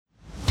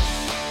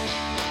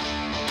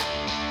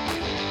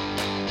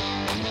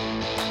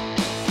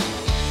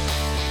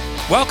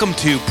Welcome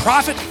to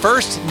Profit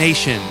First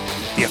Nation,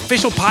 the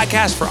official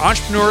podcast for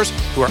entrepreneurs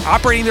who are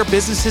operating their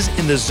businesses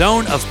in the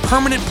zone of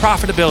permanent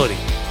profitability.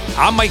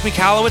 I'm Mike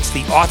Michalowicz,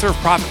 the author of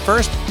Profit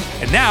First,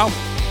 and now,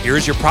 here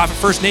is your Profit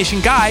First Nation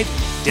guide,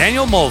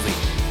 Daniel Mulvey.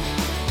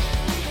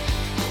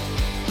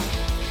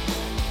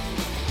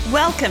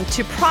 Welcome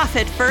to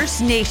Profit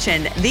First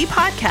Nation, the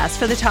podcast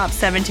for the top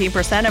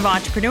 17% of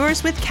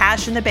entrepreneurs with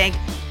cash in the bank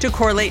to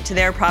correlate to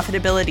their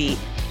profitability.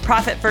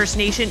 Profit First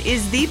Nation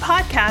is the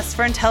podcast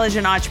for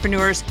intelligent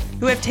entrepreneurs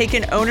who have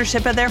taken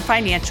ownership of their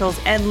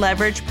financials and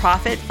leverage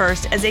Profit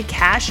First as a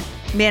cash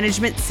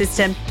management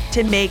system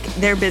to make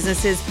their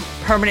businesses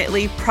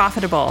permanently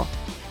profitable.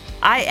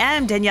 I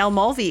am Danielle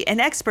Mulvey,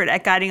 an expert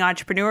at guiding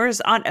entrepreneurs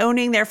on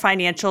owning their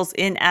financials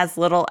in as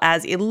little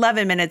as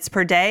 11 minutes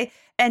per day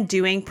and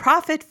doing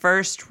Profit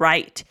First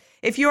right.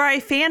 If you are a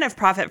fan of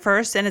Profit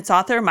First and its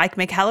author, Mike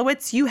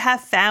Michalowicz, you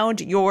have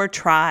found your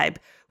tribe.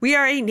 We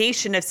are a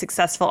nation of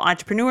successful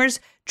entrepreneurs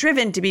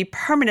driven to be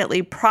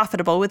permanently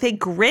profitable with a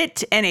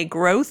grit and a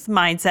growth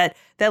mindset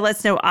that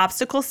lets no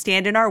obstacle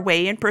stand in our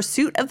way in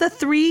pursuit of the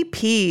 3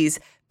 Ps: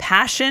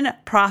 passion,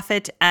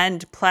 profit,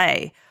 and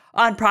play.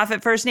 On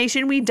Profit First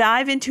Nation, we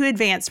dive into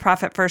advanced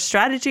Profit First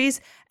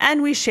strategies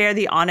and we share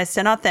the honest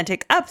and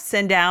authentic ups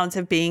and downs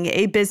of being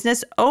a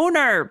business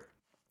owner.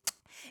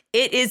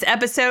 It is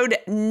episode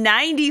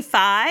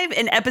 95.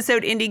 An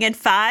episode ending in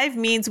 5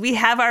 means we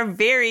have our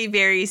very,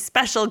 very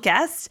special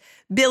guest,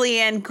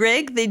 Billy-Ann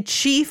Grigg, the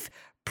Chief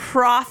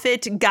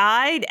Profit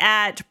Guide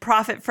at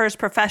Profit First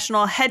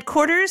Professional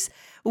Headquarters.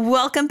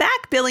 Welcome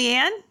back,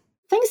 Billy-Ann.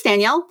 Thanks,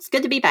 Danielle. It's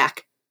good to be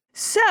back.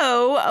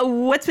 So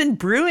what's been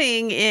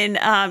brewing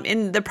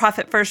in the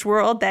Profit First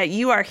world that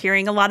you are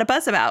hearing a lot of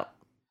buzz about?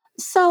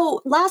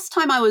 So last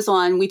time I was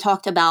on, we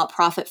talked about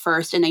Profit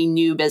First in a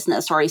new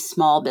business or a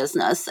small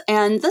business.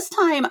 And this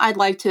time I'd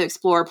like to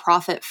explore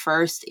Profit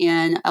First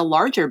in a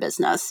larger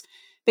business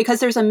because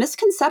there's a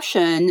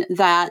misconception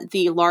that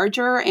the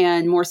larger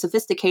and more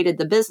sophisticated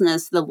the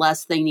business, the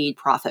less they need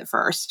Profit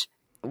First.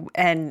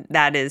 And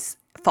that is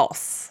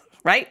false,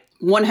 right?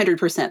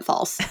 100%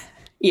 false.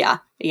 Yeah.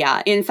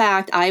 In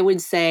fact, I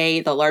would say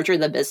the larger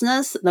the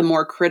business, the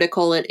more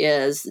critical it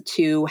is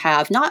to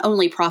have not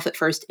only Profit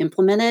First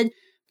implemented,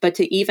 but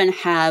to even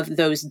have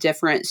those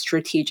different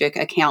strategic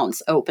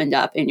accounts opened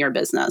up in your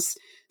business.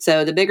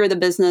 So the bigger the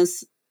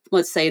business,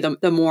 let's say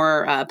the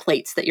more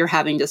plates that you're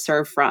having to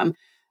serve from,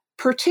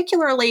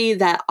 particularly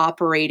that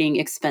operating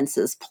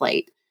expenses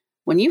plate.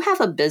 When you have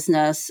a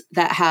business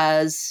that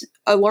has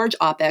a large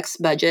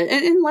OpEx budget,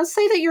 and let's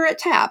say that you're at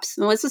TAPS,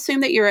 and let's assume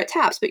that you're at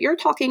TAPS, but you're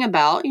talking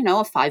about, a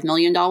 $5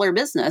 million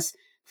business,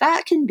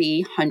 that can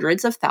be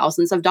hundreds of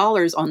thousands of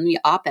dollars on the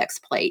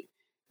OpEx plate.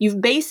 You've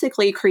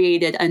basically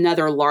created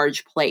another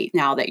large plate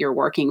now that you're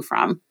working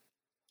from.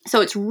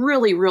 So it's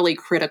really, really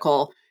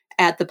critical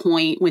at the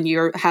point when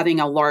you're having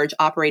a large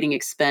operating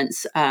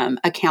expense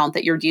account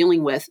that you're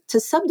dealing with to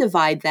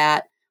subdivide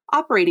that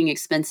operating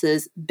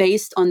expenses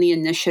based on the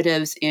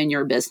initiatives in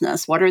your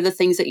business. What are the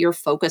things that you're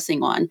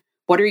focusing on?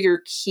 What are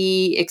your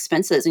key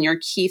expenses and your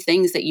key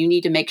things that you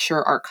need to make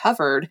sure are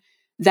covered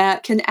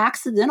that can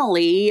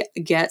accidentally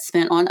get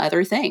spent on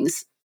other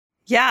things?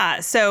 Yeah.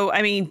 So,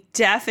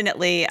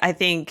 definitely, I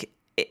think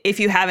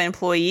if you have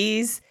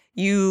employees,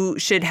 you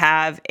should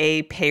have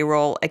a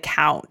payroll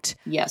account.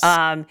 Yes.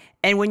 And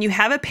when you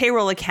have a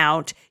payroll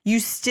account, you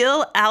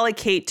still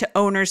allocate to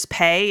owner's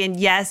pay. And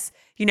yes,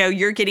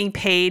 you're getting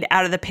paid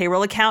out of the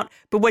payroll account.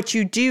 But what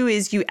you do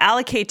is you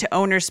allocate to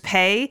owner's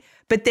pay,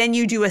 but then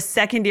you do a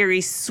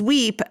secondary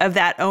sweep of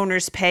that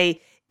owner's pay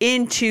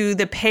into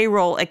the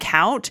payroll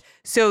account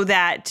so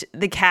that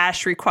the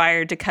cash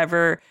required to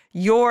cover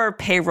your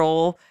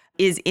payroll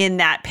is in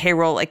that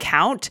payroll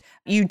account.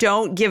 You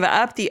don't give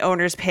up the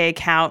owner's pay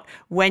account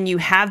when you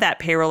have that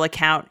payroll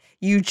account.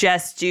 You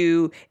just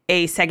do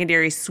a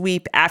secondary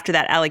sweep after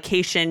that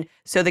allocation.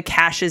 So the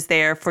cash is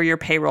there for your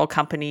payroll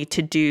company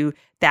to do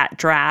that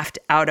draft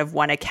out of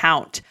one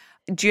account.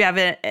 Do you have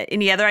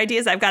any other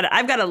ideas? I've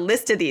got a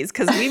list of these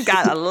because we've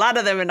got a lot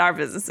of them in our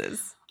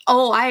businesses.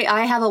 Oh,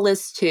 I have a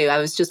list too. I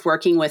was just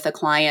working with a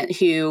client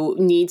who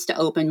needs to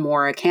open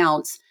more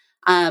accounts.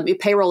 A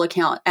payroll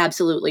account,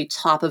 absolutely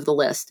top of the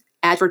list.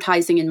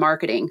 Advertising and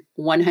marketing,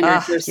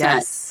 100%.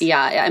 Yes.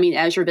 Yeah.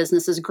 As your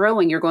business is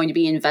growing, you're going to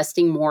be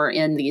investing more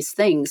in these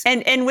things.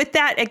 And with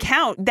that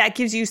account, that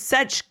gives you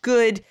such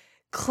good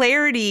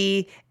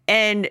clarity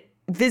and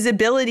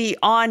visibility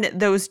on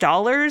those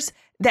dollars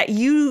that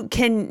you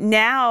can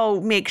now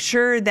make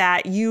sure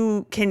that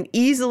you can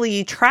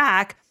easily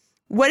track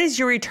what is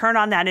your return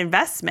on that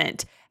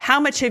investment? How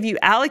much have you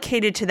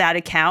allocated to that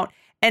account?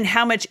 And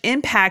how much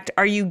impact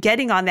are you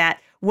getting on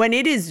that? When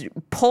it is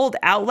pulled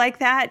out like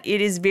that,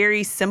 it is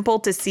very simple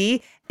to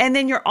see. And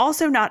then you're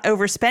also not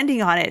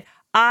overspending on it.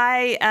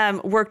 I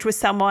worked with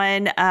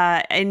someone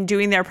in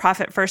doing their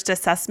Profit First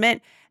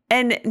assessment,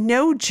 and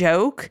no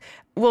joke.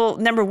 Well,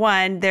 number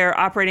one, their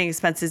operating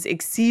expenses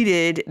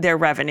exceeded their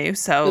revenue.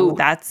 So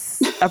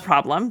that's a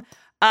problem.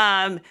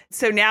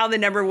 So now the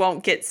number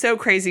won't get so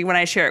crazy when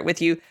I share it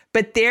with you,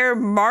 but their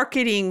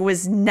marketing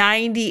was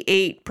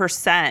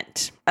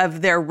 98%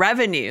 of their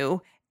revenue,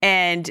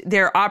 and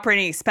their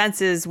operating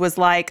expenses was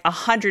like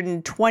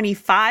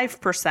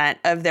 125%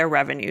 of their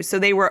revenue. So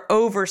they were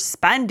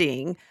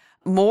overspending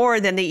more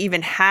than they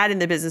even had in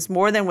the business,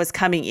 more than was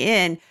coming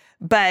in.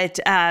 But,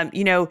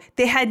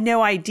 they had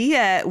no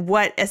idea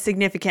what a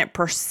significant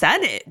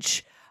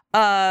percentage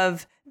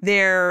of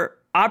their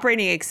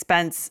operating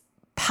expense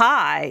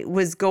pie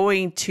was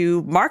going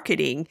to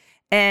marketing.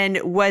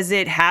 And was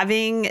it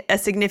having a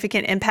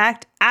significant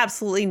impact?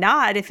 Absolutely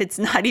not, if it's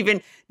not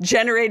even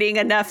generating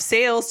enough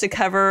sales to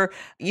cover,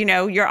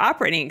 your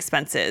operating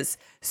expenses.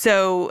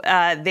 So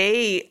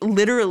they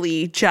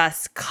literally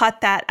just cut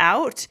that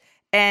out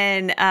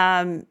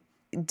and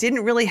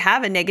didn't really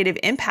have a negative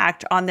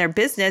impact on their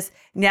business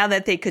now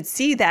that they could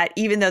see that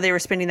even though they were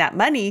spending that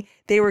money,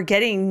 they were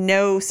getting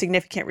no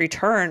significant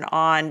return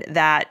on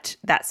that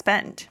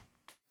spend.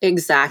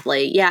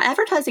 Exactly. Yeah.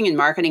 Advertising and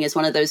marketing is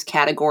one of those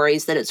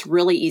categories that it's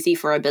really easy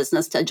for a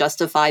business to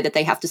justify that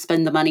they have to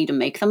spend the money to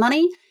make the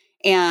money.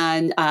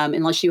 And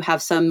unless you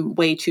have some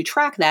way to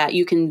track that,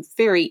 you can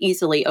very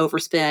easily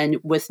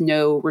overspend with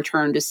no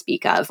return to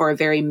speak of, or a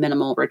very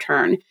minimal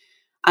return.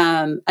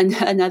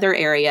 Another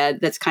area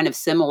that's kind of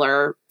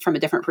similar from a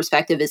different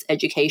perspective is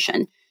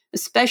education,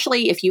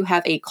 especially if you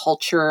have a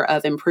culture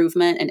of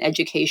improvement and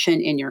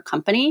education in your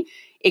company.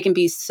 It can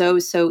be so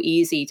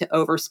easy to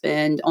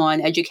overspend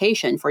on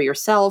education for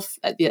yourself,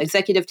 the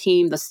executive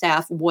team, the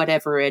staff,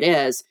 whatever it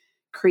is.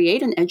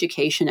 Create an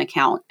education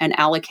account and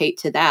allocate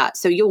to that.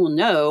 So you'll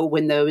know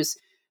when those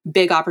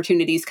big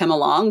opportunities come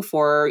along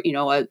for,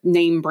 a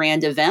name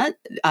brand event,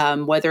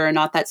 whether or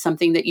not that's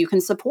something that you can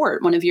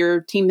support one of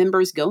your team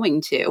members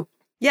going to.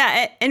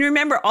 Yeah. And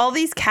remember, all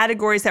these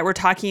categories that we're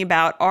talking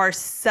about are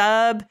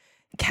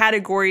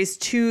subcategories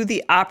to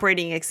the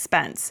operating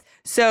expense.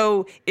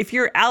 So if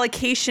your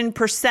allocation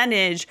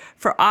percentage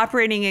for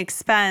operating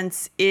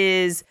expense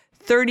is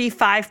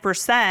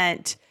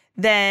 35%,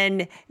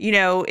 then,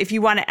 if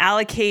you want to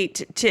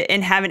allocate to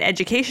and have an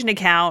education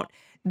account,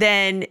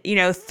 then,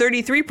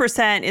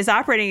 33% is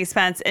operating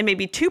expense and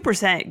maybe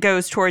 2%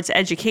 goes towards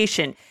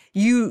education.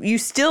 You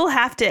still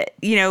have to,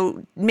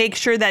 make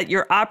sure that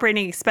your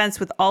operating expense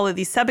with all of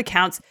these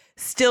sub-accounts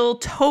still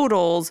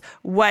totals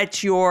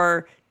what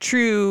your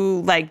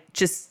true,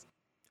 just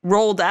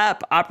rolled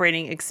up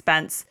operating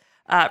expense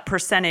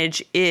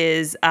percentage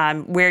is,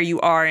 where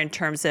you are in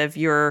terms of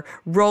your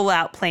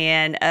rollout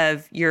plan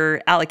of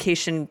your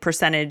allocation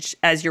percentage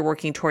as you're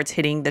working towards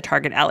hitting the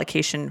target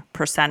allocation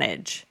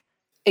percentage.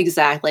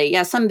 Exactly.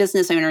 Yeah. Some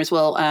business owners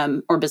will,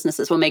 or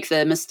businesses will make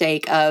the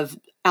mistake of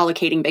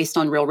allocating based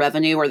on real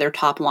revenue or their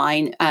top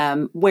line.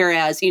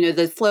 Whereas,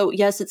 the flow,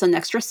 yes, it's an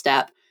extra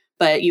step,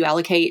 but you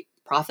allocate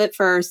profit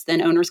first,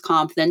 then owner's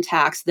comp, then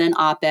tax, then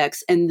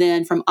OPEX. And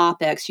then from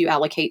OPEX, you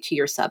allocate to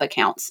your sub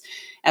accounts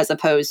as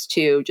opposed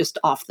to just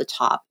off the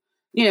top.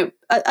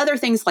 Other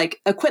things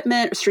like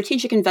equipment,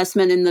 strategic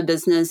investment in the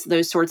business,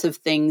 those sorts of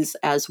things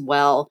as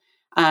well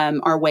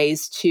are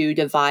ways to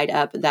divide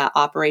up that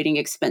operating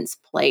expense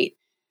plate.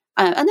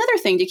 Another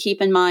thing to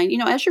keep in mind,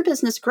 as your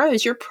business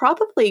grows, you're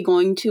probably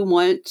going to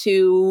want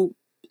to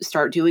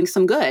start doing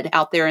some good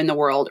out there in the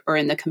world or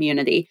in the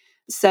community.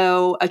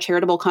 So a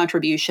charitable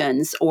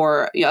contributions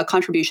or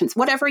contributions,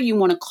 whatever you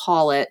want to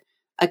call it,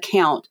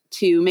 account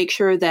to make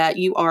sure that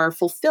you are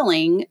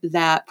fulfilling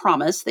that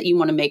promise that you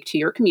want to make to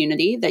your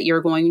community, that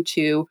you're going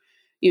to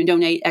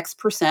donate X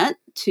percent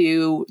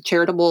to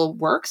charitable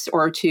works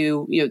or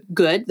to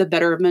the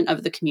betterment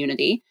of the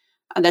community.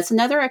 That's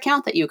another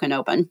account that you can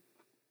open.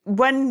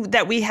 One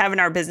that we have in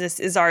our business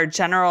is our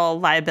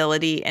general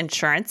liability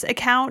insurance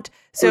account.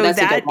 So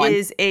that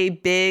is a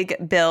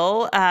big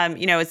bill.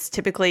 It's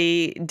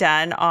typically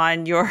done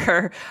on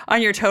your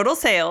total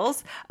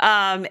sales.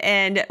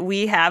 And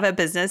we have a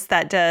business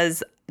that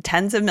does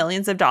tens of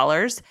millions of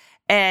dollars.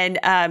 And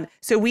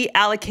so we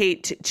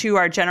allocate to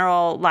our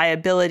general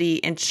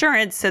liability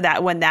insurance so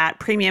that when that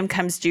premium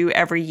comes due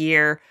every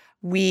year,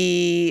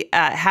 we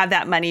have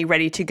that money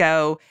ready to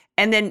go.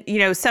 And then,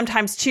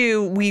 sometimes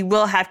too, we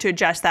will have to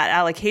adjust that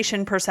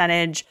allocation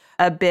percentage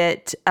a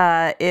bit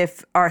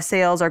if our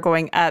sales are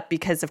going up,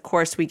 because of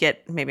course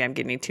maybe I'm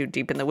getting too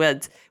deep in the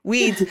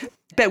weeds,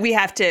 but we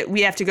have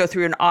to go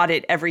through an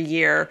audit every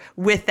year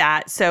with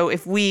that. So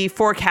if we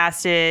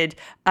forecasted,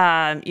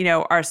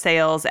 our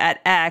sales at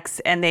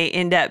X and they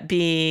end up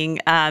being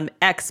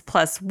X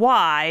plus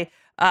Y,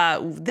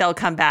 they'll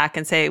come back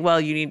and say, well,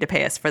 you need to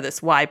pay us for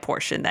this Y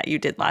portion that you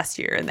did last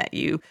year and that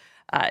you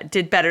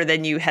did better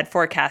than you had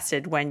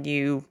forecasted when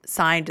you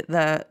signed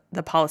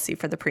the policy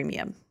for the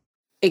premium.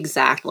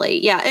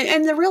 Exactly. Yeah.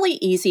 And the really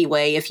easy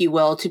way, if you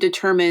will, to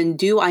determine,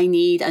 do I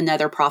need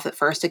another profit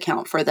first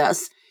account for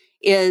this,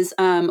 is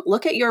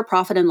look at your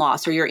profit and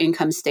loss or your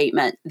income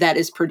statement that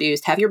is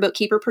produced. Have your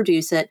bookkeeper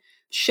produce it,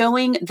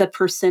 showing the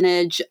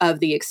percentage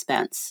of the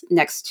expense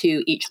next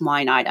to each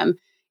line item.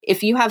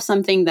 If you have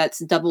something that's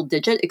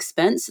double-digit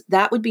expense,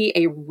 that would be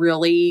a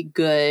really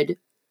good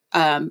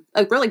a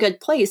really good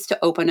place to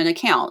open an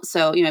account.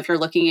 So, if you're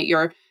looking at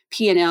your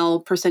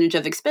P&L percentage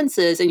of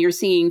expenses and you're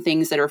seeing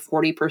things that are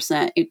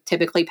 40%,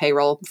 typically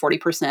payroll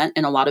 40%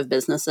 in a lot of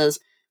businesses,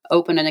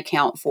 open an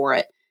account for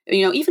it.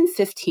 Even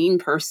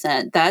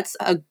 15%, that's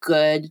a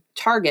good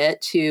target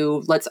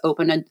to let's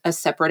open a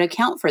separate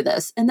account for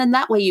this. And then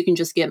that way you can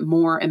just get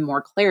more and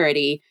more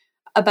clarity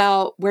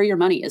about where your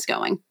money is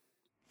going.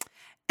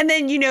 And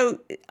then,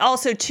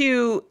 also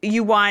too,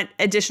 you want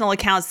additional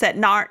accounts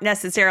that aren't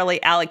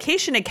necessarily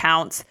allocation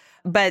accounts,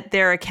 but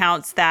they're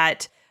accounts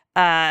that,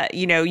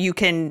 you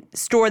can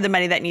store the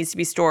money that needs to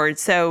be stored.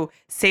 So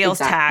sales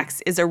tax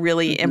is a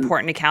really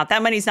important account.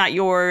 That money's not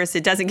yours.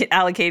 It doesn't get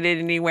allocated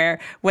anywhere.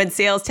 When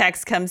sales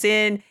tax comes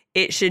in,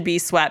 it should be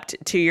swept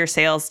to your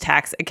sales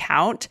tax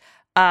account.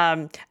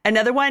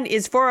 Another one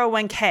is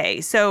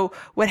 401k. So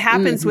what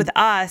happens with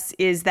us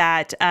is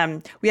that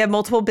we have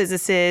multiple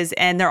businesses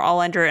and they're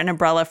all under an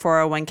umbrella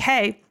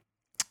 401k.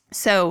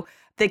 So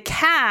the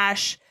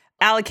cash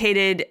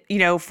allocated,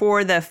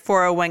 for the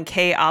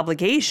 401k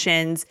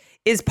obligations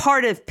is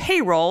part of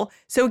payroll.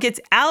 So it gets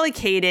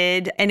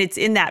allocated and it's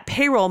in that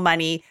payroll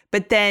money,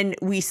 but then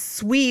we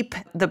sweep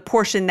the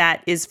portion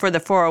that is for the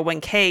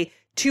 401k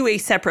to a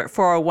separate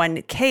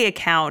 401k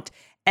account.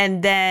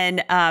 And then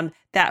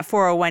that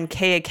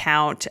 401k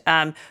account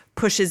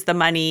pushes the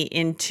money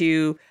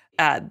into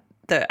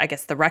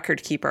the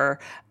record keeper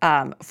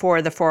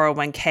for the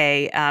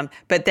 401k.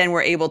 But then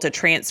we're able to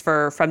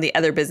transfer from the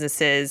other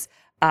businesses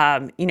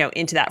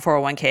into that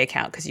 401k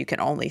account because you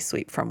can only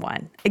sweep from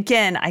one.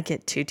 Again, I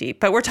get too deep,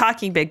 but we're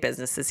talking big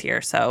businesses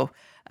here. So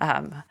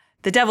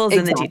the devil's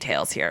in the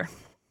details here.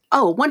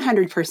 Oh,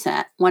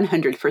 100%.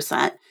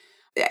 100%.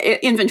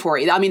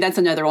 Inventory. I mean, that's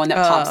another one that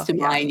pops to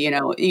mind.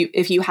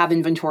 If you have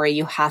inventory,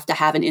 you have to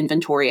have an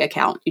inventory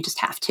account. You just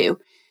have to.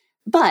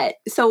 But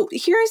so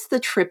here's the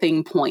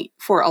tripping point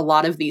for a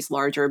lot of these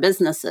larger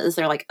businesses.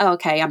 They're like, oh,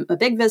 okay, I'm a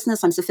big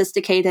business. I'm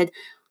sophisticated.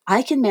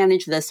 I can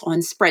manage this on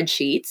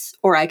spreadsheets,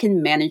 or I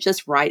can manage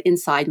this right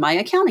inside my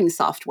accounting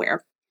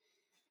software.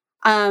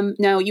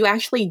 No, you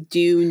actually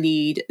do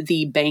need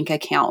the bank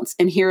accounts.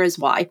 And here is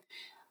why.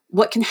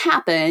 What can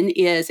happen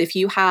is if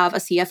you have a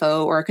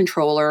CFO or a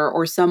controller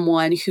or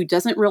someone who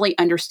doesn't really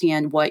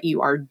understand what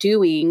you are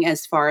doing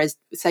as far as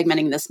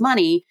segmenting this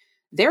money,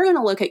 they're going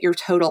to look at your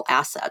total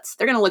assets.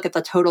 They're going to look at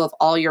the total of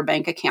all your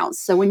bank accounts.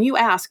 So when you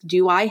ask,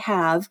 do I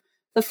have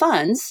the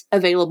funds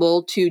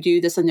available to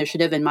do this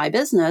initiative in my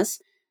business?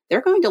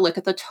 They're going to look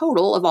at the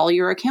total of all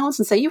your accounts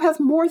and say, you have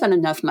more than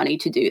enough money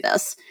to do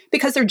this,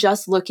 because they're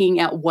just looking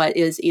at what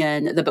is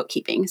in the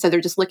bookkeeping. So they're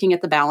just looking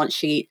at the balance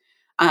sheet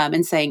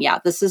and saying, yeah,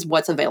 this is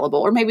what's available.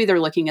 Or maybe they're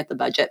looking at the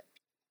budget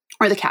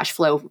or the cash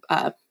flow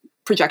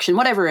projection,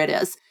 whatever it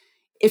is.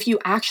 If you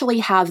actually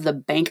have the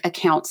bank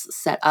accounts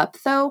set up,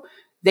 though,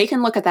 they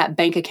can look at that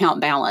bank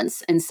account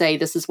balance and say,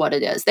 this is what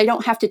it is. They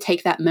don't have to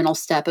take that mental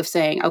step of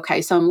saying,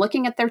 okay, so I'm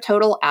looking at their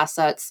total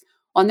assets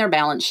on their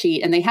balance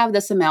sheet and they have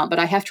this amount, but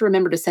I have to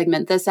remember to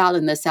segment this out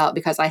and this out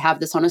because I have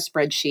this on a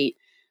spreadsheet.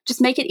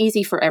 Just make it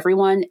easy for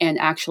everyone and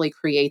actually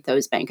create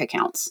those bank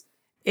accounts.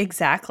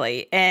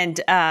 Exactly.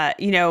 And,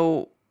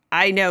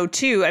 I know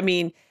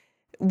too,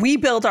 we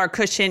build our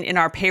cushion in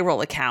our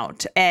payroll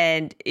account.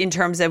 And in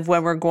terms of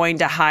when we're going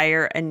to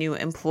hire a new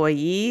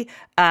employee,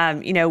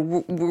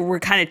 we're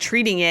kind of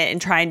treating it and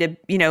trying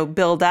to,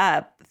 build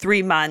up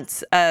 3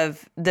 months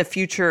of the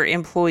future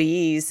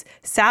employee's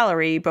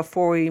salary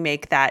before we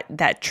make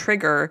that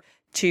trigger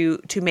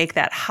to make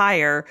that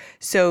hire,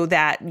 so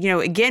that,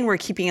 again, we're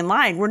keeping in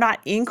line. We're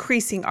not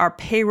increasing our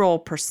payroll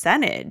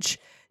percentage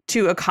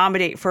to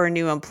accommodate for a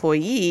new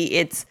employee.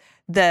 It's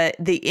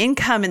the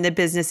income in the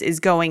business is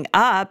going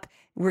up.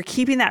 We're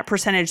keeping that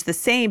percentage the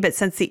same, but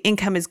since the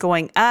income is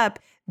going up,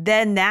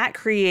 then that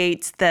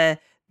creates the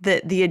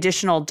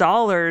additional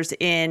dollars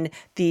in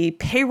the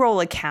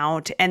payroll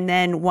account. And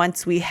then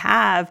once we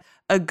have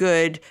a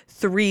good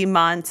 3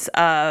 months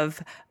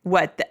of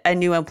what a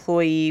new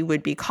employee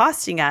would be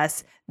costing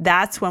us,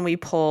 that's when we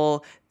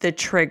pull the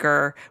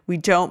trigger. We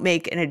don't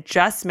make an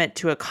adjustment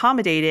to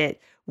accommodate it.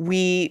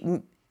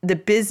 The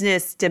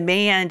business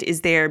demand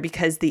is there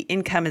because the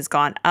income has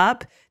gone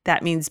up.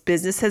 That means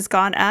business has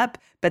gone up,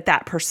 but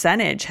that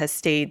percentage has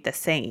stayed the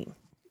same.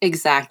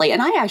 Exactly.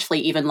 And I actually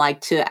even like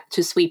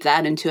to sweep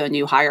that into a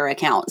new hire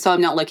account. So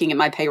I'm not looking at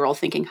my payroll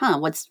thinking,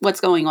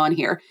 what's going on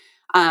here?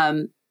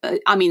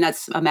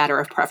 That's a matter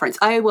of preference.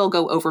 I will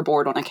go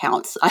overboard on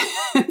accounts.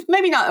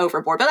 Maybe not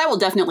overboard, but I will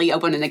definitely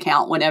open an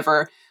account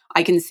whenever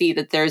I can see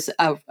that there's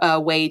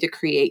a way to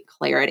create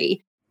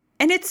clarity.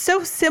 And it's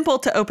so simple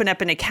to open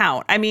up an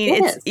account.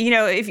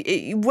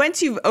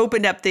 Once you've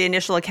opened up the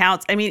initial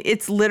accounts,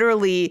 it's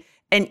literally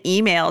an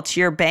email to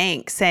your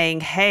bank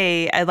saying,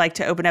 hey, I'd like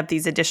to open up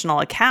these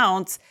additional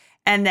accounts,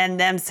 and then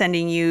them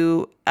sending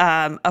you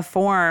a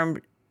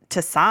form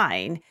to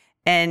sign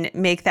and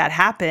make that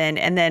happen.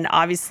 And then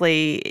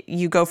obviously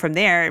you go from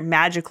there.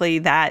 Magically,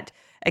 that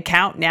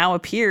account now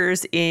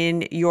appears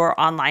in your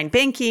online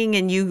banking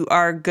and you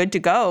are good to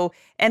go.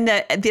 And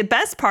the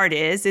best part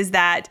is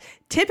that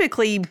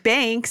typically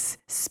banks,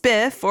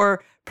 SPIF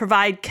or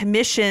provide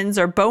commissions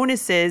or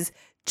bonuses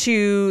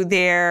to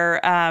their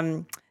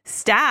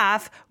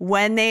staff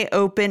when they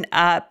open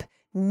up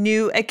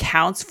new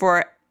accounts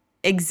for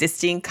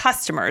existing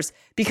customers,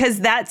 because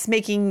that's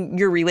making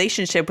your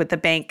relationship with the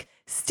bank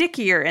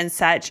stickier and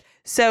such.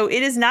 So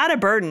it is not a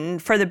burden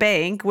for the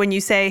bank when you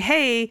say,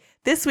 hey,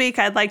 this week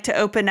I'd like to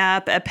open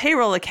up a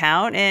payroll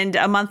account. And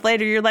a month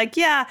later, you're like,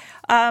 now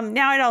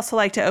I'd also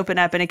like to open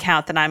up an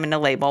account that I'm going to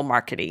label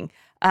marketing.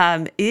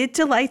 It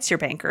delights your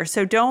banker.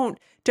 So don't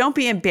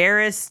be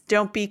embarrassed.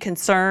 Don't be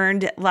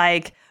concerned.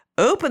 Like,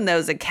 open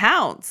those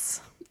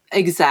accounts.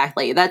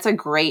 Exactly. That's a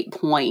great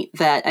point.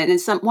 And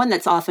it's one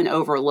that's often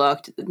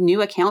overlooked.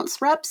 New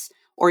accounts reps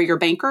or your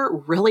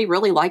banker really,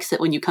 really likes it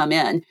when you come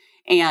in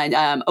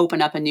and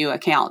open up a new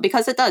account,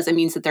 because it does. It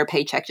means that their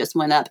paycheck just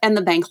went up, and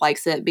the bank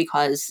likes it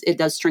because it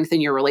does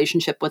strengthen your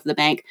relationship with the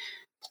bank.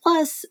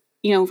 Plus,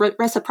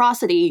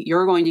 reciprocity,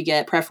 you're going to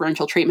get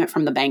preferential treatment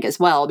from the bank as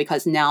well,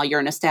 because now you're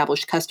an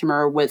established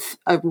customer with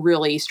a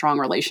really strong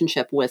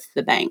relationship with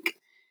the bank.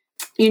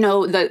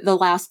 The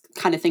last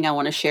kind of thing I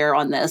want to share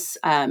on this,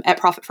 at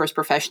Profit First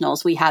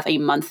Professionals, we have a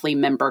monthly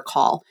member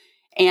call.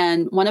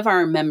 And one of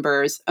our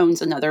members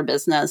owns another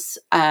business,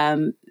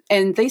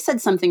 and they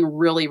said something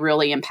really,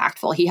 really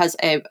impactful. He has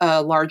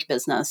a large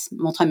business,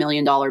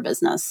 multi-million-dollar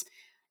business.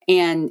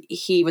 And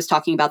he was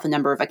talking about the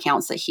number of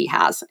accounts that he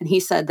has. And he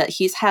said that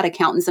he's had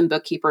accountants and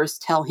bookkeepers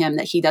tell him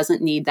that he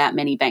doesn't need that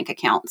many bank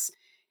accounts.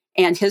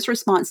 And his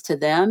response to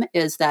them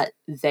is that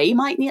they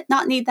might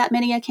not need that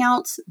many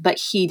accounts, but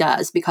he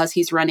does, because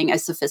he's running a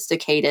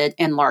sophisticated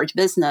and large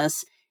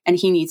business, and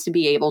he needs to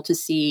be able to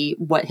see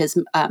what his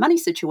money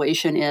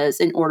situation is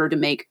in order to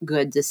make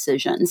good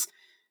decisions.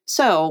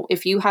 So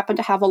if you happen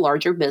to have a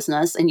larger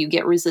business and you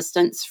get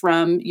resistance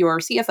from your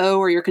CFO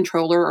or your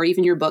controller or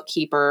even your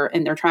bookkeeper,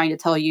 and they're trying to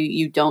tell you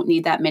you don't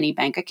need that many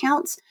bank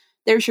accounts,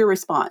 there's your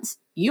response.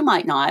 You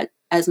might not,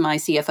 as my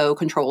CFO,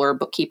 controller,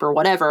 bookkeeper,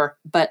 whatever,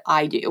 but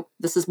I do.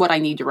 This is what I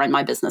need to run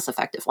my business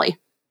effectively.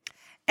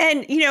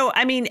 And,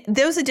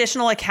 those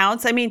additional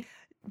accounts,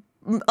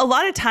 a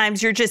lot of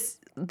times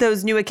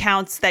those new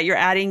accounts that you're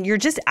adding, you're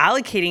just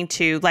allocating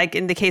to, like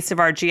in the case of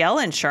our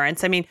GL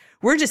insurance,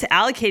 we're just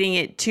allocating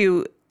it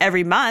to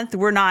every month.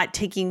 We're not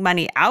taking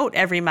money out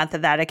every month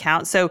of that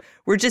account. So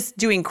we're just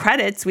doing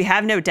credits. We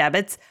have no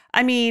debits.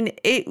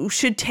 It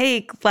should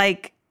take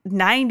like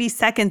 90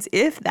 seconds,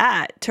 if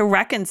that, to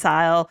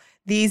reconcile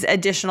these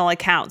additional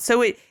accounts.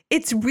 So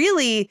it's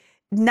really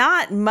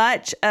not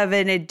much of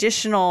an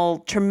additional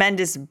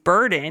tremendous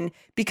burden,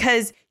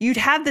 because you'd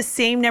have the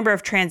same number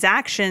of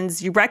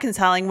transactions you're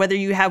reconciling, whether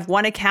you have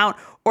one account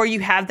or you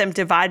have them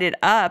divided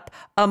up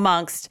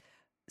amongst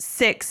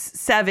 6,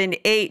 7,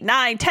 8,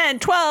 9, 10,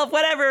 12,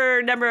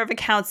 whatever number of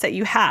accounts that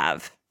you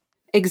have.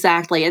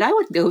 Exactly. And I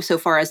would go so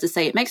far as to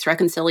say it makes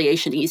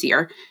reconciliation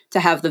easier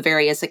to have the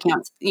various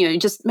accounts.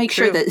 Just make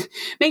sure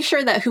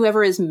that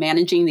whoever is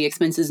managing the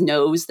expenses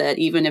knows that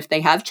even if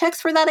they have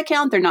checks for that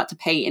account, they're not to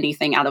pay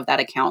anything out of that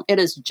account. It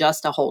is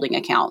just a holding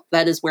account.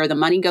 That is where the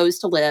money goes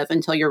to live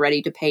until you're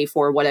ready to pay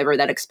for whatever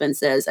that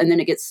expense is. And then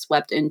it gets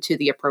swept into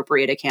the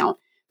appropriate account,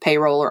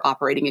 payroll or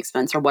operating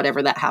expense or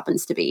whatever that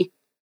happens to be.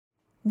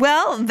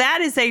 Well,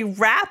 that is a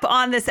wrap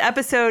on this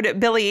episode,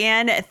 Billy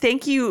Ann.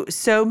 Thank you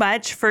so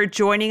much for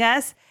joining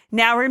us.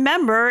 Now,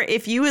 remember,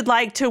 if you would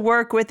like to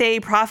work with a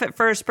Profit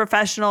First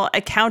professional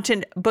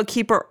accountant,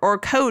 bookkeeper, or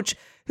coach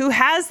who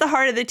has the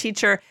heart of the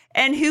teacher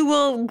and who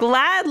will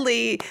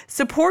gladly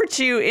support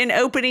you in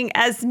opening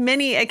as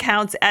many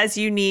accounts as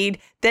you need,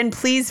 then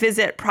please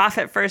visit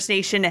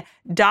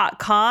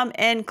ProfitFirstNation.com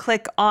and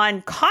click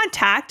on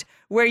Contact,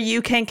 where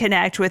you can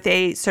connect with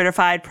a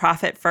certified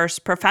Profit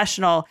First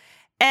professional.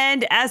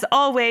 And as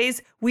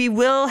always, we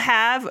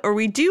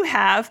do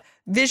have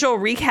visual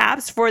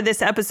recaps for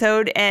this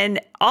episode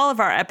and all of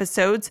our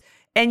episodes,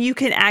 and you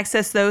can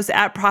access those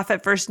at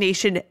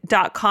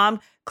ProfitFirstNation.com.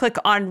 Click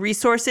on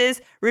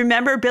resources.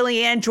 Remember,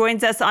 Billy Ann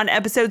joins us on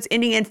episodes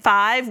ending in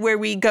 5, where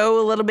we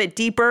go a little bit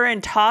deeper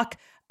and talk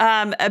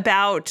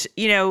about,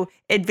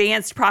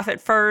 advanced Profit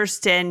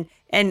First and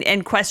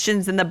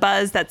questions and the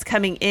buzz that's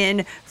coming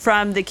in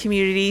from the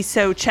community.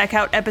 So check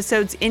out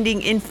episodes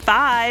ending in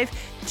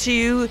 5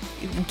 to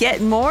get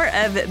more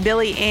of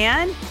Billy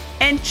Ann.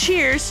 And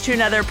cheers to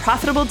another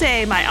profitable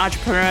day, my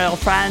entrepreneurial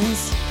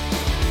friends.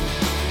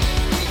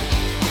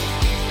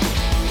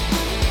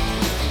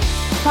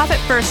 Profit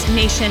First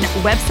Nation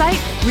website,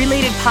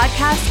 related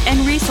podcasts,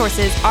 and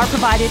resources are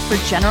provided for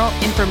general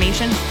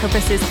information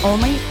purposes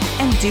only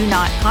and do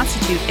not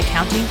constitute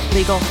accounting,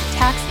 legal,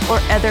 tax, or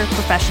other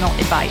professional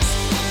advice.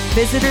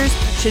 Visitors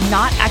should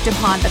not act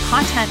upon the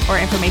content or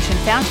information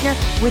found here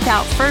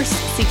without first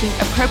seeking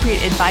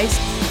appropriate advice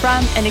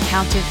from an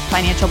accountant,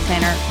 financial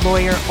planner,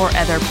 lawyer, or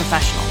other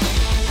professional.